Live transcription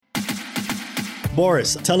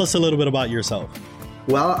Boris, tell us a little bit about yourself.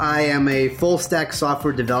 Well, I am a full-stack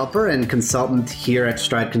software developer and consultant here at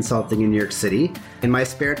Stride Consulting in New York City. In my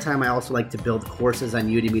spare time, I also like to build courses on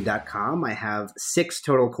Udemy.com. I have 6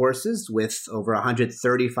 total courses with over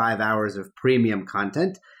 135 hours of premium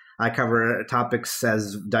content. I cover topics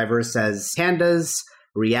as diverse as Pandas,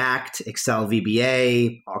 React, Excel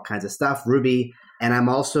VBA, all kinds of stuff, Ruby. And I'm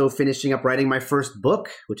also finishing up writing my first book,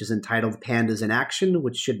 which is entitled Pandas in Action,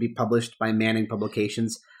 which should be published by Manning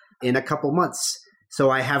Publications in a couple months. So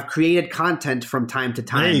I have created content from time to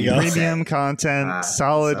time. There you go. Premium content,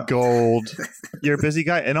 solid gold. You're a busy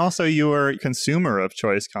guy. And also you are a consumer of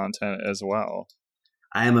choice content as well.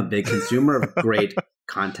 I am a big consumer of great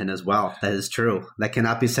content as well. That is true. That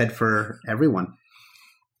cannot be said for everyone.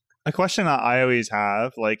 A question that I always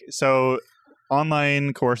have, so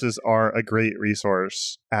online courses are a great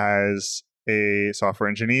resource as a software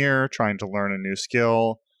engineer trying to learn a new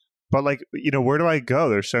skill. But where do I go?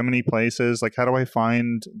 There's so many places. How do I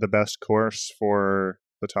find the best course for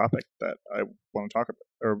the topic that I want to talk about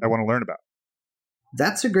or I want to learn about?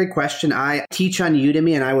 That's a great question. I teach on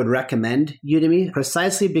Udemy and I would recommend Udemy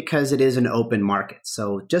precisely because it is an open market.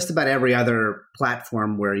 So just about every other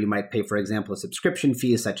platform where you might pay, for example, a subscription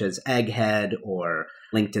fee such as Egghead or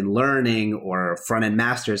LinkedIn Learning or Front-End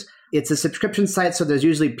Masters, it's a subscription site. So there's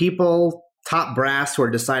usually people, top brass, who are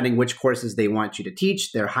deciding which courses they want you to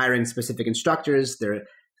teach. They're hiring specific instructors. They're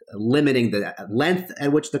limiting the length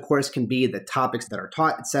at which the course can be, the topics that are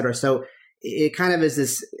taught, et cetera. So it kind of is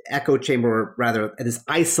this echo chamber, or rather this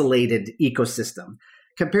isolated ecosystem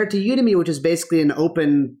compared to Udemy, which is basically an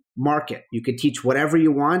open market. You can teach whatever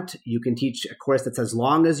you want. You can teach a course that's as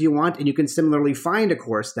long as you want, and you can similarly find a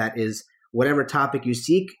course that is whatever topic you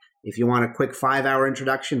seek. If you want a quick 5-hour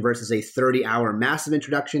introduction versus a 30-hour massive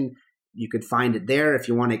introduction, you could find it there. If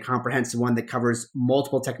you want a comprehensive one that covers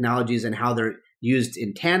multiple technologies and how they're used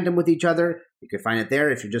in tandem with each other, you could find it there.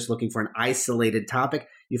 If you're just looking for an isolated topic,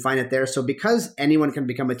 you find it there. So because anyone can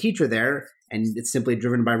become a teacher there, and it's simply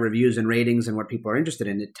driven by reviews and ratings and what people are interested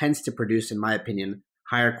in, it tends to produce, in my opinion,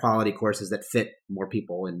 higher quality courses that fit more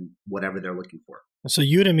people in whatever they're looking for. So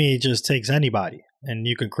Udemy just takes anybody and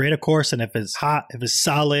you can create a course, and if it's hot, if it's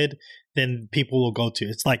solid, then people will go to.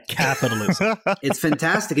 It's like capitalism. It's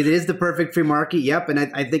fantastic. It is the perfect free market. Yep. And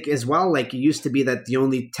I think as well, it used to be that the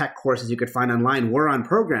only tech courses you could find online were on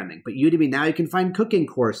programming. But Udemy, now you can find cooking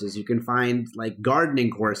courses. You can find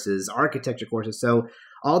gardening courses, architecture courses. So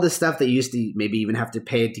all the stuff that you used to maybe even have to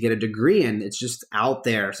pay to get a degree in, it's just out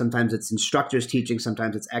there. Sometimes it's instructors teaching.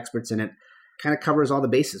 Sometimes it's experts in it. Kind of covers all the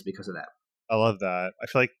bases because of that. I love that. I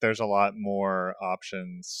feel like there's a lot more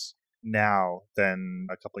options now than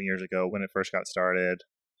a couple of years ago when it first got started.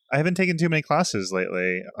 I haven't taken too many classes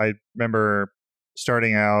lately. I remember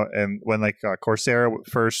starting out and when Coursera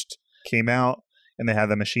first came out and they had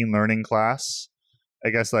the machine learning class. I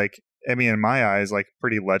guess in my eyes,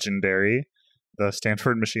 pretty legendary, the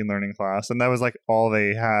Stanford machine learning class. And that was all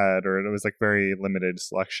they had, or it was very limited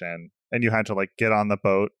selection. And you had to get on the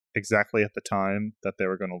boat exactly at the time that they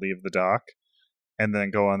were going to leave the dock and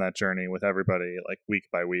then go on that journey with everybody week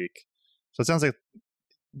by week. So it sounds like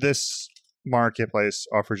this marketplace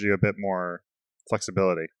offers you a bit more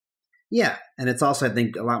flexibility. Yeah. And it's also, I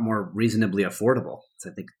think, a lot more reasonably affordable. So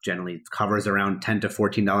I think generally it covers around $10 to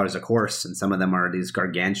 $14 a course. And some of them are these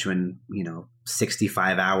gargantuan,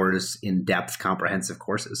 65 hours in-depth comprehensive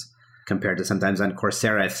courses compared to sometimes on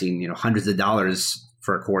Coursera, I've seen, hundreds of dollars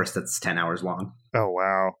for a course that's 10 hours long. Oh,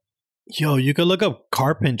 wow. Yo, you could look up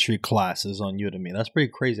carpentry classes on Udemy. That's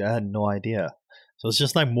pretty crazy. I had no idea. So it's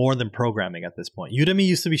just more than programming at this point. Udemy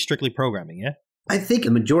used to be strictly programming, yeah? I think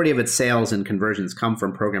the majority of its sales and conversions come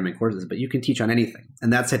from programming courses, but you can teach on anything.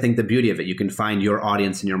 And that's, I think, the beauty of it. You can find your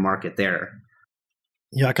audience and your market there.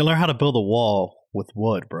 Yeah, I can learn how to build a wall with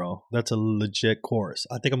wood, bro. That's a legit course.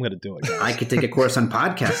 I think I'm going to do it, guys. I could take a course on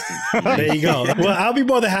podcasting. There you go. Well, I'll be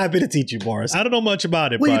more than happy to teach you, Boris. I don't know much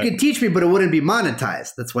about it. Well, you could teach me, but it wouldn't be monetized.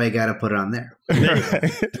 That's why you got to put it on there.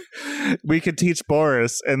 Right. We could teach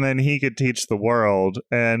Boris, and then he could teach the world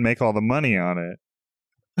and make all the money on it.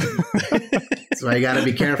 That's why you got to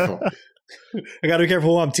be careful. I got to be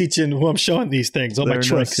careful who I'm teaching, who I'm showing these things, all my tricks.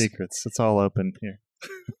 There are no secrets. It's all open here.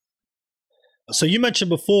 So you mentioned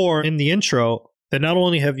before in the intro that not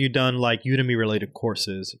only have you done Udemy related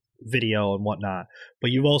courses, video and whatnot,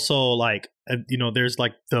 but you've also there's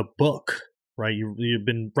the book, right? You've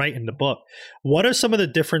been writing the book. What are some of the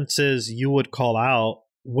differences you would call out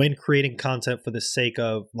when creating content for the sake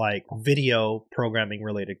of video programming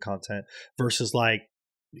related content versus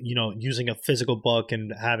using a physical book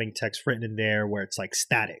and having text written in there where it's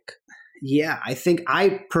static? Yeah, I think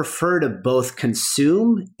I prefer to both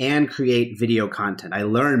consume and create video content. I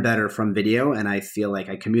learn better from video and I feel like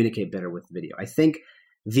I communicate better with video. I think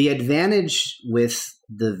the advantage with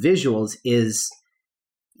the visuals is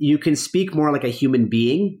you can speak more like a human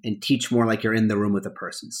being and teach more like you're in the room with a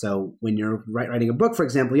person. So when you're writing a book, for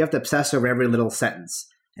example, you have to obsess over every little sentence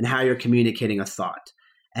and how you're communicating a thought.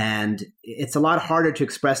 And it's a lot harder to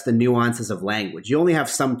express the nuances of language. You only have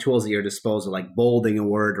some tools at your disposal, like bolding a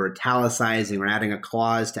word or italicizing or adding a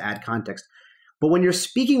clause to add context. But when you're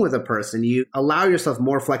speaking with a person, you allow yourself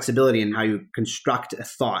more flexibility in how you construct a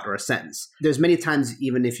thought or a sentence. There's many times,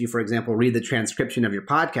 even if you, for example, read the transcription of your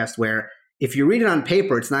podcast, where if you read it on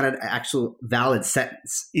paper, it's not an actual valid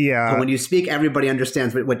sentence. Yeah. But when you speak, everybody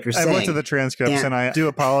understands what you're saying. I've looked at the transcripts and I do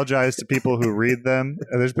apologize to people who read them.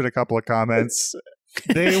 There's been a couple of comments.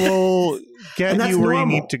 They will get you where you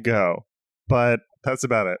need to go, but that's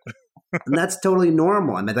about it. And that's totally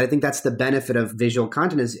normal. I mean, I think that's the benefit of visual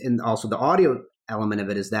content is, and also the audio element of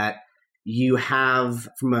it is that you have,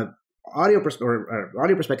 from an audio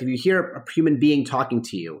perspective, you hear a human being talking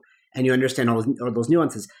to you and you understand all those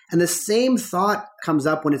nuances. And the same thought comes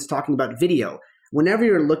up when it's talking about video. Whenever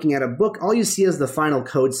you're looking at a book, all you see is the final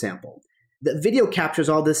code sample. The video captures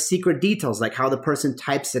all the secret details, like how the person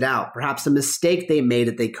types it out, perhaps a mistake they made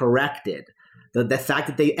that they corrected, the fact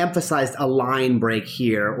that they emphasized a line break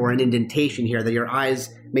here or an indentation here that your eyes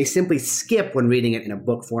may simply skip when reading it in a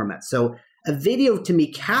book format. So a video, to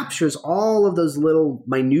me, captures all of those little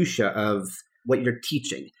minutia of what you're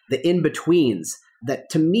teaching, the in-betweens, that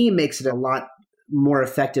to me makes it a lot more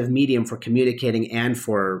effective medium for communicating and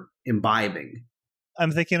for imbibing.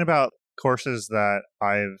 I'm thinking about courses that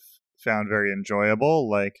I've found very enjoyable.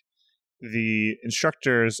 Like, the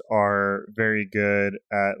instructors are very good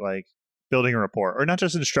at like building a rapport, or not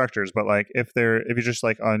just instructors, but like if you're just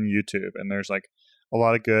like on YouTube and there's like a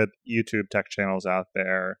lot of good YouTube tech channels out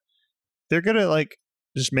there, they're good at like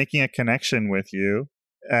just making a connection with you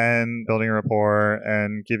and building a rapport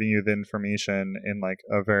and giving you the information in like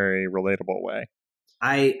a very relatable way.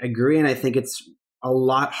 I agree. And I think it's a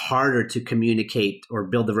lot harder to communicate or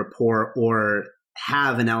build the rapport or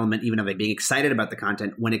have an element even of it being excited about the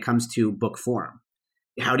content when it comes to book form.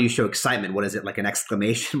 How do you show excitement? What is it, like an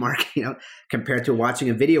exclamation mark, compared to watching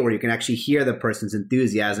a video where you can actually hear the person's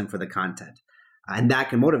enthusiasm for the content. And that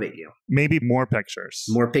can motivate you. Maybe more pictures.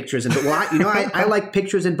 More pictures. I like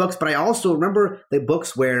pictures in books, but I also remember the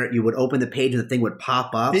books where you would open the page and the thing would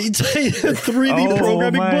pop up. It's a 3D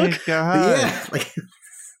programming book? God. Yeah.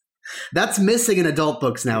 That's missing in adult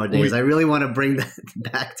books nowadays. I really want to bring that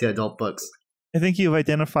back to adult books. I think you've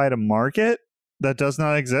identified a market that does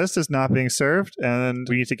not exist, is not being served, and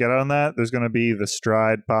we need to get on that. There's going to be the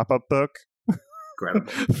Stride pop-up book.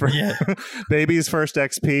 Incredible. Baby's first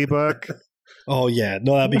XP book. Oh, yeah.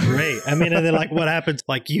 No, that'd be great. I mean, and then like what happens,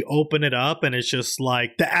 like you open it up and it's just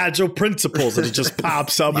like the Agile principles and it just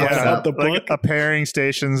pops up out the book. Like a pairing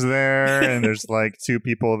station's there and there's like two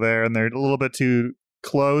people there and they're a little bit too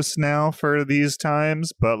close now for these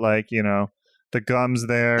times, but like, the gum's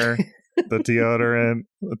there. The deodorant,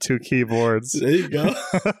 the two keyboards. There you go.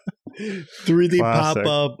 3D Classic.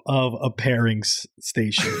 pop-up of a pairing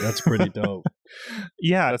station. That's pretty dope.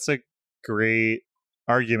 Yeah, that's a great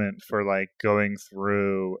argument for like going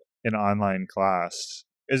through an online class.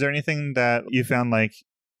 Is there anything that you found like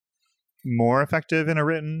more effective in a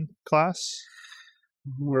written class?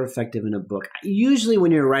 More effective in a book. Usually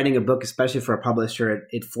when you're writing a book, especially for a publisher,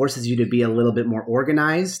 it forces you to be a little bit more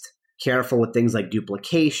organized. Careful with things like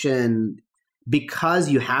duplication. Because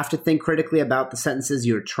you have to think critically about the sentences,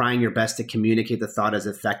 you're trying your best to communicate the thought as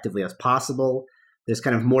effectively as possible. There's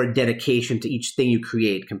kind of more dedication to each thing you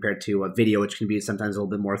create compared to a video, which can be sometimes a little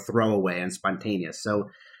bit more throwaway and spontaneous. So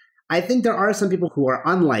I think there are some people who are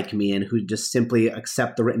unlike me and who just simply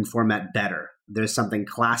accept the written format better. There's something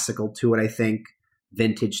classical to it, I think,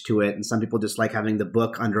 vintage to it. And some people just like having the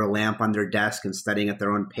book under a lamp on their desk and studying at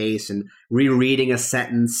their own pace, and rereading a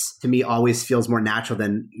sentence to me always feels more natural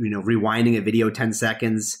than, rewinding a video 10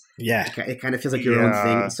 seconds. Yeah. It kind of feels like your own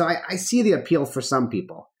thing. So I see the appeal for some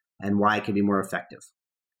people and why it can be more effective.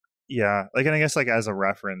 Yeah. Like, and I guess like as a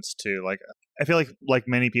reference too, like I feel like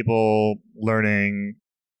many people learning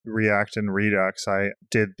React and Redux, I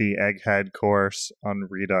did the Egghead course on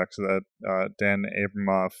Redux that Dan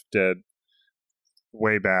Abramoff did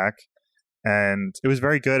way back, and it was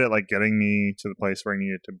very good at like getting me to the place where I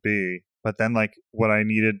needed to be. But then like when I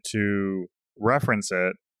needed to reference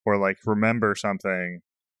it or like remember something,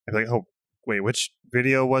 I'd be like, oh wait, which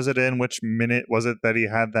video was it in? Which minute was it that he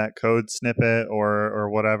had that code snippet or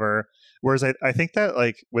whatever? Whereas I think that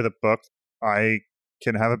like with a book, I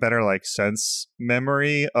can have a better like sense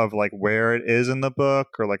memory of like where it is in the book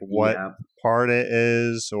or like what part it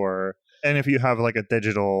is, or and if you have like a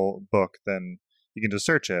digital book, then you can just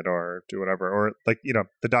search it or do whatever, or like, you know,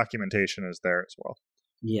 the documentation is there as well.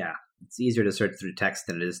 Yeah, it's easier to search through text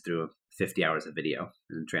than it is through 50 hours of video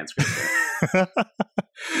and transcript.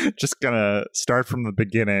 Just gonna start from the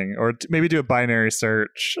beginning, or maybe do a binary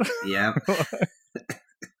search. Yeah.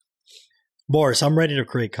 Boris, I'm ready to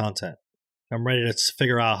create content. I'm ready to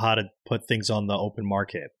figure out how to put things on the open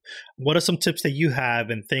market. What are some tips that you have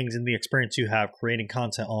and things in the experience you have creating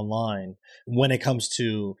content online when it comes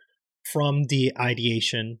to from the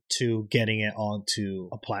ideation to getting it onto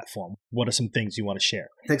a platform? What are some things you want to share?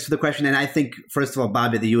 Thanks for the question. And I think, first of all,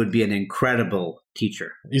 Bobby, that you would be an incredible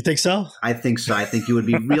teacher. You think so? I think so. I think you would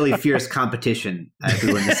be really fierce competition if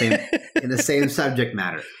we were in the same subject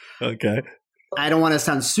matter. Okay. I don't want to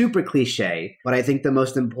sound super cliche, but I think the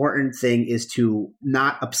most important thing is to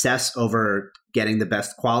not obsess over getting the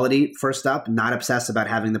best quality first up, not obsess about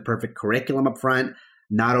having the perfect curriculum up front,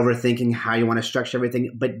 not overthinking how you want to structure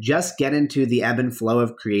everything, but just get into the ebb and flow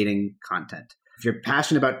of creating content. If you're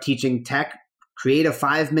passionate about teaching tech, create a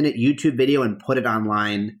 5-minute YouTube video and put it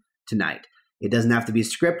online tonight. It doesn't have to be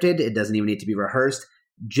scripted. It doesn't even need to be rehearsed.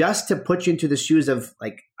 Just to put you into the shoes of,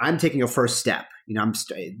 like, I'm taking a first step. You know, I'm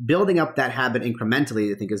building up that habit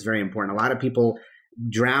incrementally, I think is very important. A lot of people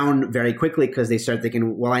drown very quickly because they start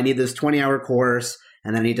thinking, well, I need this 20-hour course,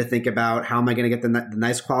 and then I need to think about how am I going to get the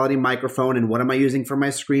nice quality microphone, and what am I using for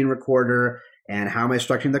my screen recorder, and how am I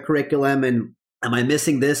structuring the curriculum, and am I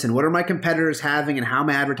missing this, and what are my competitors having, and how am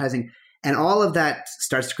I advertising? And all of that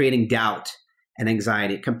starts creating doubt and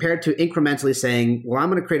anxiety compared to incrementally saying, well, I'm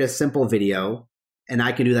going to create a simple video, and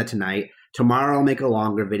I can do that tonight. Tomorrow I'll make a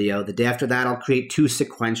longer video. The day after that, I'll create 2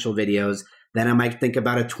 sequential videos. Then I might think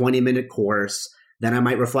about a 20-minute course. Then I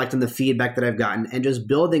might reflect on the feedback that I've gotten and just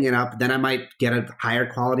building it up. Then I might get a higher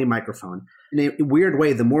quality microphone. In a weird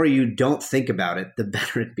way, the more you don't think about it, the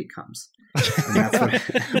better it becomes. And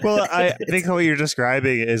that's well, I think what you're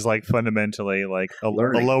describing is like fundamentally like a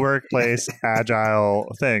lower place agile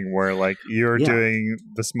thing where like you're doing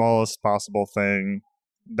the smallest possible thing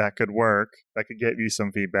that could work, that could get you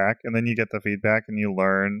some feedback, and then you get the feedback and you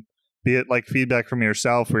learn, be it like feedback from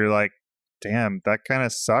yourself where you're like, damn, that kind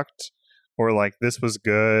of sucked, or like this was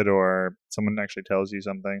good, or someone actually tells you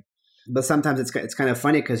something. But sometimes it's kind of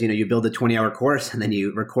funny because, you know, you build a 20-hour course and then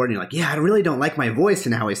you record and you're like, yeah, I really don't like my voice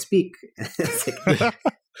and how I speak. It's like,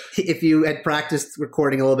 if you had practiced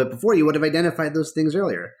recording a little bit before, you would have identified those things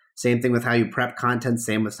earlier. Same thing with how you prep content,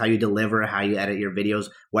 same with how you deliver, how you edit your videos,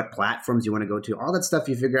 what platforms you want to go to. All that stuff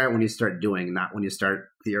you figure out when you start doing, not when you start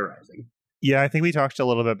theorizing. Yeah, I think we talked a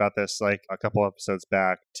little bit about this like a couple episodes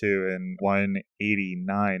back too in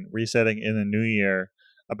 189, Resetting in the New Year,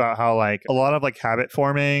 about how like a lot of like habit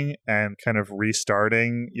forming and kind of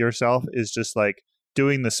restarting yourself is just like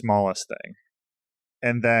doing the smallest thing.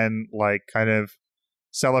 And then like kind of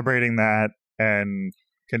celebrating that and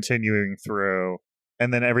continuing through.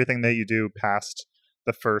 And then everything that you do past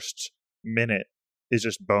the first minute is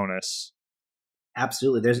just bonus.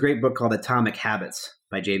 Absolutely. There's a great book called Atomic Habits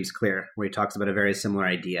by James Clear, where he talks about a very similar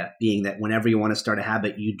idea, being that whenever you want to start a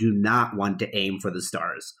habit, you do not want to aim for the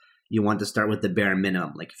stars. You want to start with the bare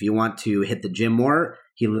minimum. Like if you want to hit the gym more,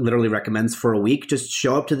 he literally recommends for a week, just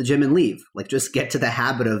show up to the gym and leave. Like just get to the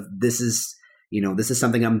habit of this is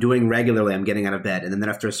something I'm doing regularly. I'm getting out of bed. And then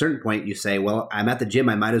after a certain point, you say, well, I'm at the gym.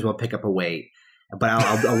 I might as well pick up a weight. But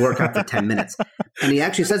I'll work out for 10 minutes. And he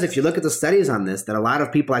actually says, if you look at the studies on this, that a lot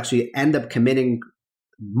of people actually end up committing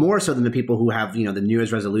more so than the people who have, you know, the New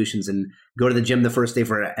Year's resolutions and go to the gym the first day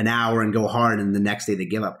for an hour and go hard and the next day they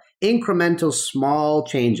give up. Incremental small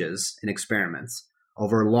changes and experiments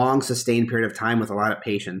over a long sustained period of time with a lot of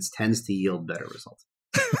patience tends to yield better results.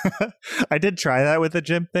 I did try that with the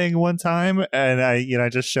gym thing one time, and I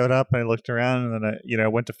just showed up and I looked around, and then I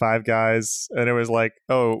went to Five Guys, and it was like,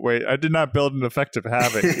 oh wait, I did not build an effective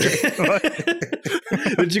habit here.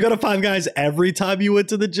 Did you go to Five Guys every time you went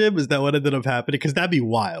to the gym? Is that what ended up happening? Because that'd be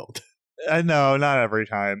wild. No, not every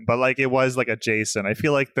time, but like it was like adjacent. I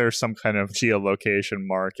feel like there's some kind of geolocation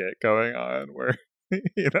market going on where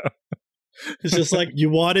It's just like you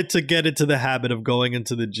wanted to get into the habit of going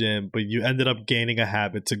into the gym, but you ended up gaining a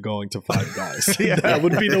habit to going to Five Guys. Yeah. That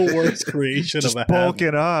would be the worst creation just of a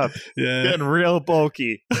bulking habit. up. Yeah. Getting real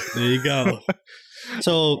bulky. There you go.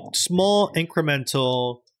 So small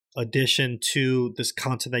incremental addition to this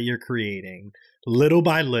content that you're creating, little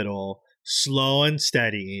by little, slow and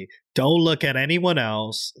steady. Don't look at anyone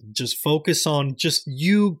else. Just focus on just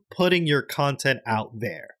you putting your content out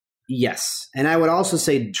there. Yes. And I would also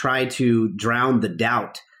say try to drown the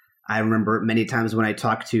doubt. I remember many times when I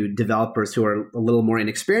talk to developers who are a little more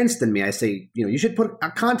inexperienced than me, I say, you should put a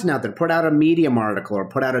content out there, put out a Medium article or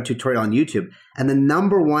put out a tutorial on YouTube. And the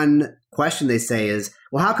number one question they say is,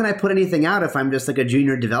 well, how can I put anything out if I'm just like a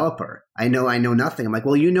junior developer? I know nothing. I'm like,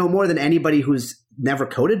 well, you know more than anybody who's never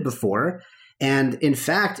coded before. And in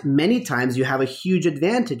fact, many times you have a huge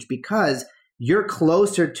advantage because you're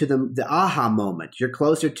closer to the aha moment. You're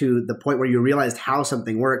closer to the point where you realized how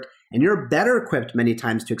something worked. And you're better equipped many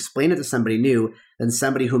times to explain it to somebody new than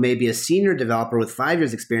somebody who may be a senior developer with 5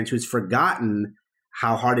 years experience who's forgotten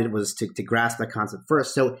how hard it was to grasp that concept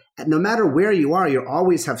first. So no matter where you are, you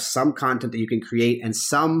always have some content that you can create and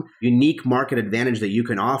some unique market advantage that you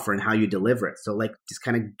can offer in how you deliver it. So like just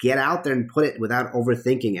kind of get out there and put it without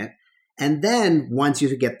overthinking it. And then once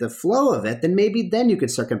you get the flow of it, then maybe then you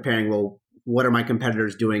could start comparing, well, what are my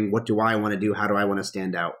competitors doing? What do I want to do? How do I want to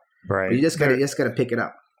stand out? Right. But you just gotta pick it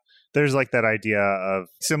up. There's like that idea of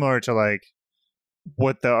similar to like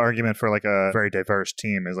what the argument for like a very diverse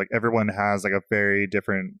team is, like everyone has like a very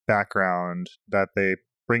different background that they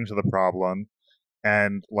bring to the problem,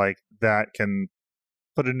 and like that can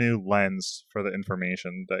put a new lens for the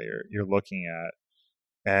information that you're looking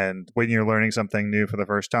at. And when you're learning something new for the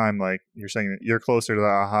first time, like you're saying, you're closer to the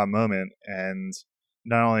aha moment. And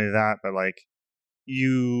not only that, but like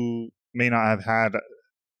you may not have had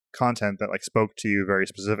content that like spoke to you very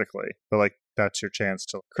specifically, but like that's your chance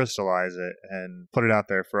to crystallize it and put it out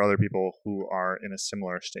there for other people who are in a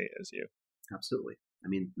similar state as you. Absolutely. I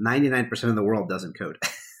mean, 99% of the world doesn't code.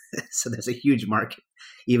 So there's a huge market,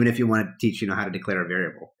 even if you want to teach, how to declare a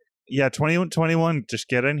variable. Yeah, 2021, just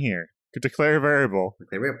get in here. Declare a variable.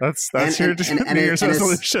 That's your New Year's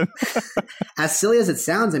resolution. As silly as it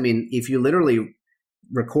sounds, I mean, if you literally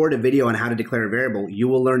record a video on how to declare a variable, you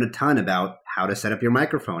will learn a ton about how to set up your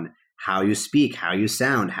microphone, how you speak, how you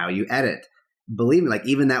sound, how you edit. Believe me, like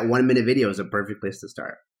even that 1 minute video is a perfect place to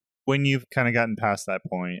start. When you've kind of gotten past that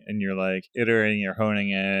point and you're like iterating, you're honing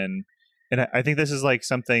in. And I think this is like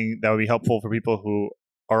something that would be helpful for people who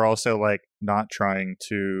are also like not trying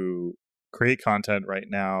to create content right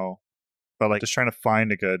now, but like just trying to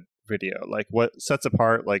find a good video. Like what sets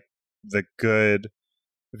apart like the good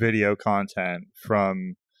video content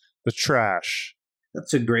from the trash?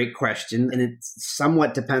 That's a great question. And it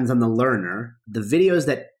somewhat depends on the learner. The videos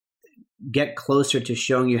that get closer to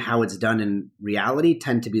showing you how it's done in reality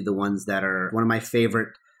tend to be the ones that are one of my favorite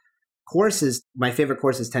courses. My favorite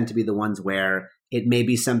courses tend to be the ones where it may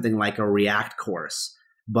be something like a React course,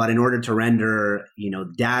 but in order to render,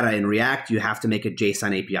 data in React, you have to make a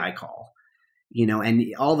JSON API call. And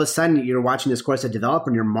all of a sudden you're watching this course as a developer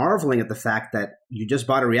and you're marveling at the fact that you just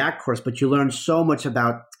bought a React course, but you learned so much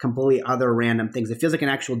about completely other random things. It feels like an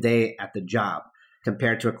actual day at the job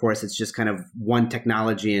compared to a course that's just kind of one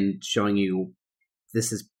technology and showing you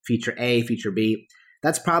this is feature A, feature B.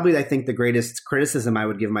 That's probably, I think, the greatest criticism I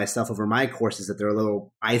would give myself over my courses, that they're a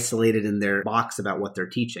little isolated in their box about what they're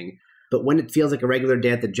teaching. But when it feels like a regular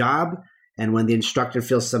day at the job, and when the instructor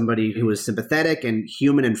feels somebody who is sympathetic and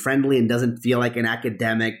human and friendly and doesn't feel like an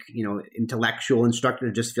academic, intellectual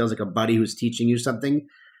instructor, just feels like a buddy who's teaching you something,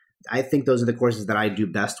 I think those are the courses that I do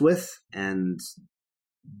best with. And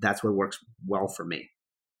that's what works well for me.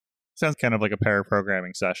 Sounds kind of like a pair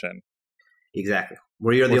programming session. Exactly.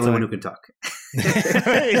 Where you're the only one who can talk.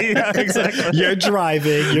 Yeah, exactly. You're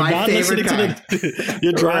driving. You're My not listening favorite to the.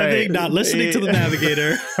 You're driving, not listening to the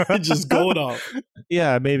navigator. Just going off.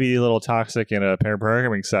 Yeah, maybe a little toxic in a pair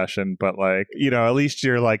programming session, but like at least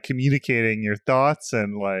you're like communicating your thoughts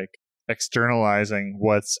and like externalizing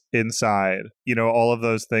what's inside. All of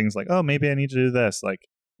those things. Like, oh, maybe I need to do this. Like,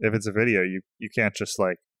 if it's a video, you can't just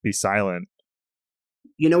like be silent.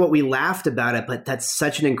 You know what? We laughed about it, but that's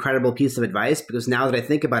such an incredible piece of advice, because now that I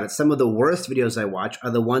think about it, some of the worst videos I watch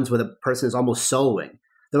are the ones where the person is almost soloing.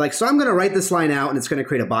 They're like, so I'm going to write this line out and it's going to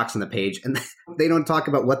create a box on the page. And they don't talk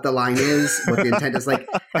about what the line is, what the intent is like,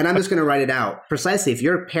 and I'm just going to write it out. Precisely. If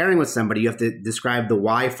you're pairing with somebody, you have to describe the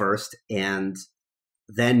why first and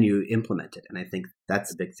then you implement it. And I think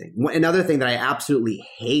that's a big thing. Another thing that I absolutely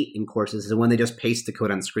hate in courses is when they just paste the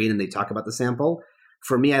code on screen and they talk about the sample.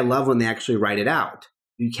 For me, I love when they actually write it out.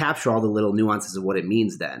 You capture all the little nuances of what it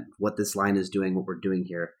means then, what this line is doing, what we're doing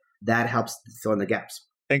here. That helps fill in the gaps.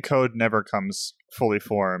 And code never comes fully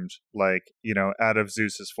formed, like, out of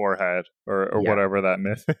Zeus's forehead or whatever that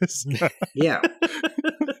myth is. Yeah.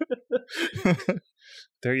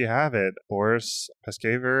 There you have it. Boris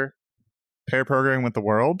Paskhaver, pair programming with the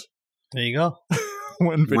world. There you go.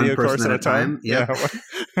 One video course at a time. Yeah.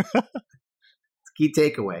 Key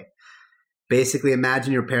takeaway. Basically,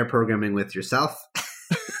 imagine you're pair programming with yourself.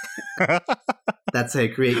 That's how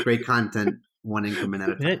you create great content one increment at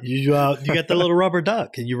a time. Yeah, you get the little rubber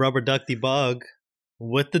duck, and you rubber duck the bug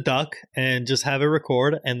with the duck and just have it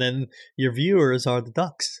record, and then your viewers are the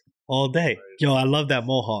ducks all day. Yo, I love that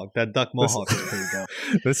mohawk. That duck mohawk is pretty dope.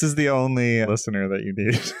 This is the only listener that you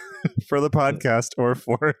need for the podcast or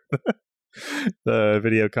for the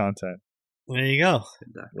video content. There you go.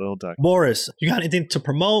 Little duck. Boris, you got anything to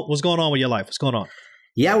promote? What's going on with your life? What's going on?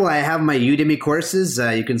 Yeah, well, I have my Udemy courses.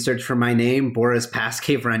 You can search for my name, Boris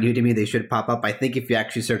Paskhaver, on Udemy. They should pop up. I think if you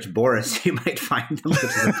actually search Boris, you might find them, which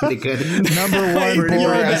is pretty good. Number one,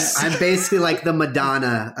 Boris. I'm basically like the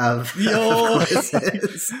Madonna of courses.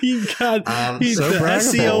 The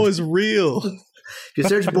SEO is real. If you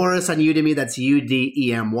search Boris on Udemy, that's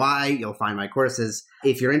Udemy, you'll find my courses.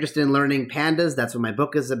 If you're interested in learning Pandas, that's what my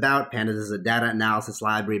book is about. Pandas is a data analysis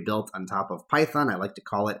library built on top of Python. I like to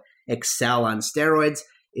call it Excel on steroids.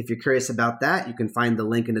 If you're curious about that, you can find the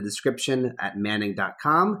link in the description at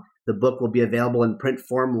manning.com. The book will be available in print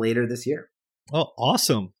form later this year. Oh,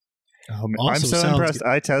 awesome. Oh, man. Awesome. I'm so Sounds impressed. good.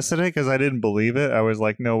 I tested it because I didn't believe it. I was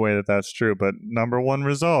like, no way that's true. But number one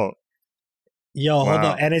result. Yo, hold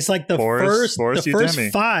on. And it's like the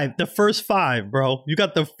first five, bro. You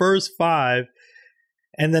got the first five.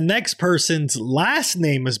 And the next person's last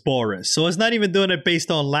name is Boris. So it's not even doing it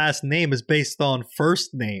based on last name. It's based on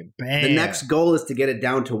first name. Bam. The next goal is to get it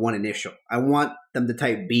down to one initial. I want them to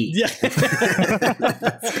type B. Yeah.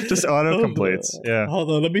 Just auto-completes. Yeah.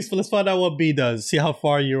 Hold on. Let's find out what B does. See how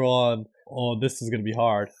far you're on. Oh, this is going to be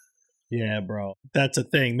hard. Yeah, bro. That's a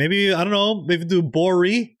thing. Maybe, I don't know. Maybe do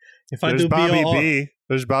Bori. If There's I do Bobby B. B.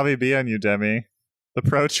 There's Bobby B on Udemy. The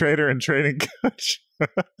pro trader and trading coach.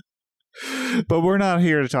 But we're not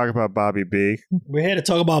here to talk about Bobby B. We're here to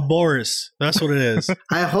talk about Boris. That's what it is.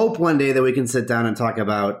 I hope one day that we can sit down and talk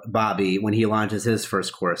about Bobby when he launches his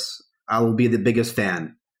first course. I will be the biggest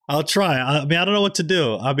fan. I'll try. I mean, I don't know what to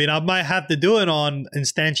do. I mean, I might have to do it on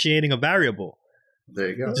instantiating a variable. There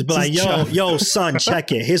you go. Just be like, yo, son,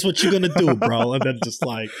 check it. Here's what you're going to do, bro. And then just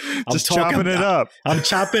like, chopping it up. I'm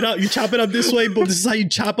chopping up. You chop it up this way, but this is how you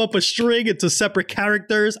chop up a string into separate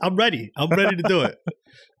characters. I'm ready. I'm ready to do it.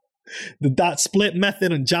 The dot split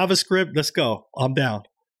method in JavaScript. Let's go. I'm down.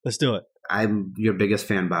 Let's do it. I'm your biggest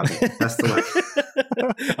fan, Bobby. Best of luck.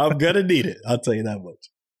 I'm going to need it. I'll tell you that much.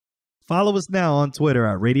 Follow us now on Twitter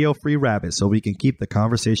at Radio Free Rabbit so we can keep the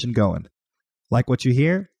conversation going. Like what you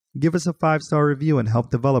hear? Give us a 5-star review and help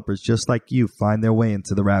developers just like you find their way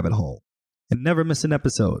into the rabbit hole. And never miss an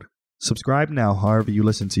episode. Subscribe now however you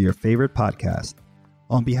listen to your favorite podcast.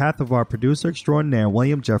 On behalf of our producer extraordinaire,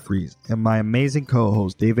 William Jeffries, and my amazing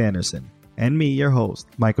co-host, Dave Anderson, and me, your host,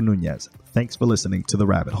 Michael Nunez, thanks for listening to The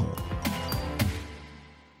Rabbit Hole.